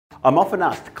I'm often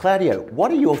asked, Claudio,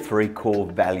 what are your 3 core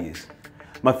values?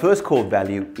 My first core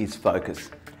value is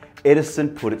focus. Edison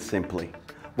put it simply.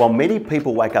 While many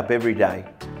people wake up every day,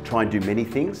 try and do many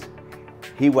things,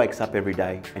 he wakes up every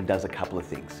day and does a couple of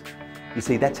things. You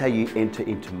see, that's how you enter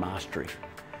into mastery.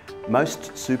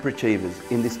 Most super achievers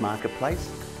in this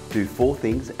marketplace do 4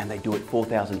 things and they do it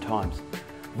 4,000 times,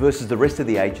 versus the rest of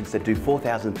the agents that do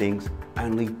 4,000 things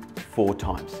only 4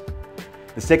 times.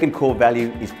 The second core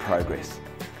value is progress.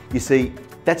 You see,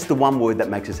 that's the one word that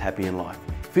makes us happy in life.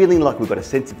 Feeling like we've got a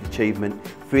sense of achievement,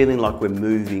 feeling like we're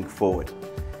moving forward.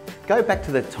 Go back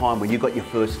to the time when you got your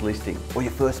first listing or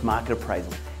your first market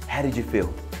appraisal. How did you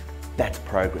feel? That's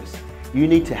progress. You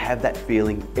need to have that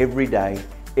feeling every day,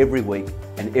 every week,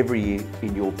 and every year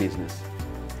in your business.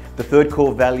 The third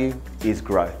core value is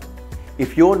growth.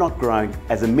 If you're not growing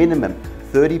as a minimum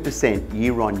 30%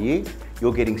 year on year,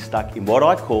 you're getting stuck in what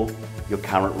I call your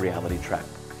current reality trap.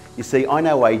 You see, I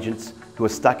know agents who are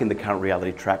stuck in the current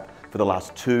reality trap for the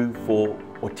last 2, 4,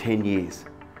 or 10 years.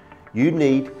 You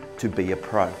need to be a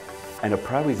pro. And a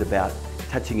pro is about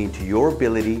touching into your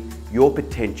ability, your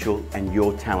potential, and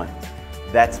your talent.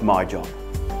 That's my job.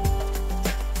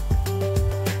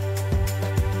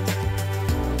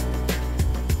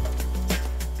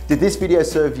 Did this video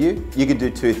serve you? You can do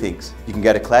 2 things. You can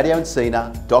go to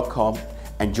claudioencina.com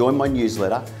and join my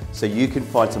newsletter so you can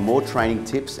find some more training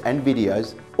tips and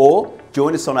videos, or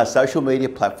join us on our social media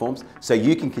platforms so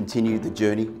you can continue the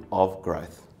journey of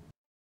growth.